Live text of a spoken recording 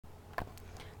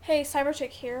Hey,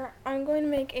 Cyberchick here. I'm going to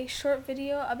make a short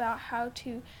video about how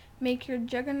to make your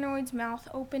Juggernoid's mouth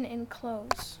open and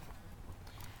close.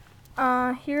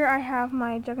 Here I have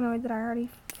my Juggernoid that I already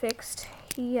fixed.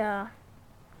 He, his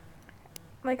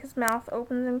mouth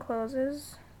opens and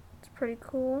closes. It's pretty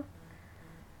cool.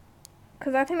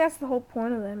 Because I think that's the whole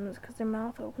point of them, is because their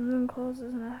mouth opens and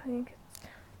closes, and I think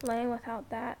it's lame without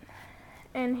that.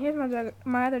 And here's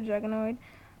my other Juggernoid.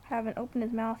 I haven't opened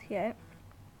his mouth yet.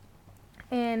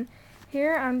 And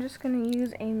here I'm just going to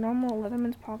use a normal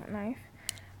Leatherman's pocket knife,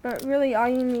 but really all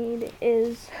you need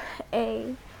is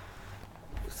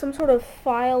some sort of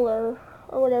filer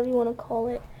or whatever you want to call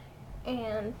it,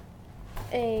 and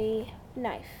a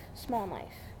knife, small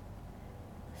knife.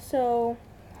 So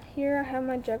here I have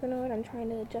my Juggernoid. I'm trying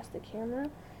to adjust the camera.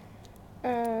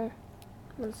 1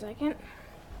 second.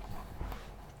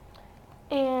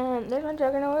 And there's my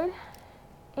Juggernoid,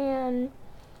 and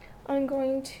I'm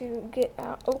going to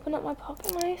open up my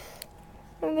pocket knife.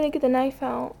 I'm going to get the knife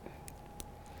out.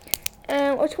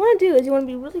 And what you want to do is you want to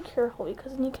be really careful,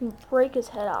 because then you can break his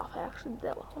head off. I actually did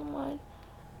that with one of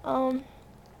mine.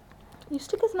 You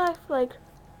stick his knife right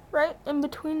in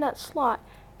between that slot.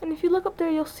 And if you look up there,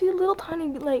 you'll see a little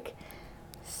tiny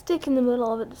stick in the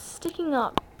middle of it, sticking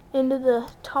up into the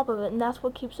top of it, and that's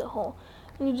what keeps it whole.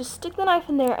 And you just stick the knife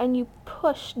in there and you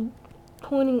push,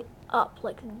 pointing up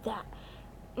like that,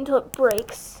 until it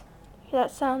breaks. Hear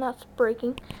that sound? That's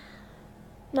breaking.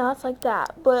 Now it's like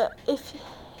that. But if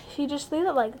you just leave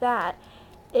it like that,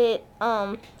 it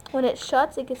when it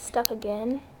shuts, it gets stuck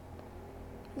again.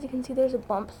 As you can see, there's a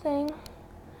bump thing.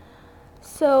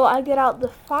 So I get out the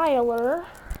filer.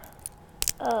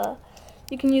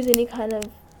 You can use any kind of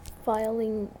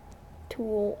filing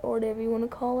tool or whatever you want to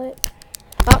call it.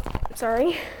 Oh,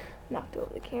 sorry, knocked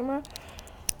over the camera.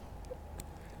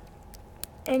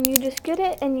 And you just get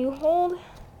it and you hold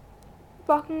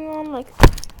walking on like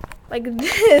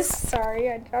this.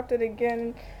 Sorry, I dropped it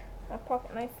again. My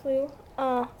pocket knife flew.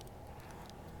 You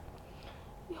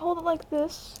hold it like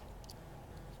this,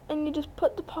 and you just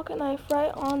put the pocket knife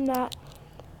right on that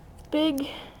big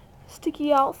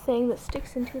sticky out thing that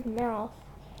sticks into the mouth,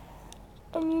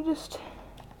 and you just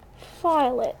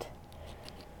file it.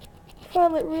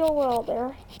 File it real well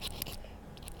there.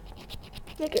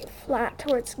 Make it flat to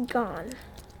where it's gone.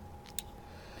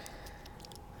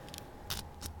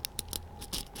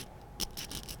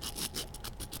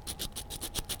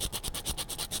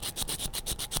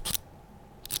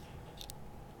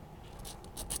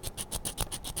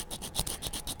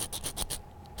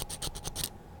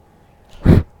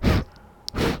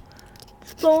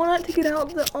 Blow on it to get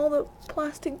out all the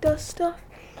plastic dust stuff,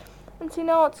 and see,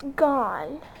 now it's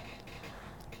gone.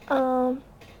 And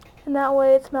that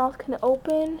way its mouth can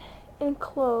open and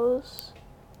close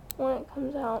when it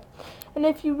comes out. And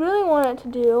if you really want it to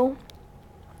do,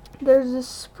 there's this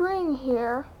spring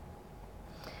here.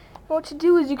 And what you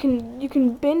do is you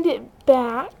can bend it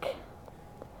back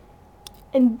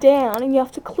and down, and you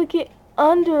have to click it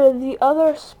under the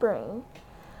other spring.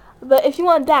 But if you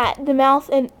want that, the mouth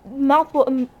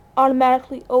will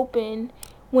automatically open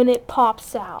when it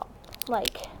pops out,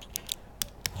 like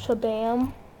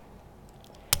shabam.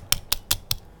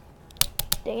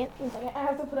 Dang it! 1 second, I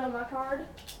have to put on my card.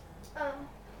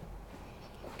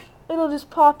 It'll just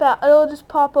pop out. It'll just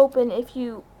pop open if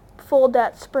you fold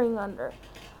that spring under.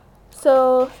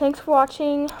 So thanks for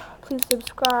watching. Please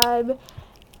subscribe,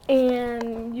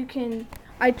 and you can.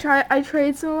 I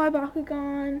trade some of my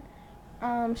Bakugan.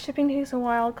 Shipping takes a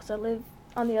while because I live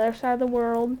on the other side of the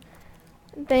world.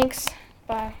 Thanks.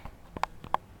 Bye.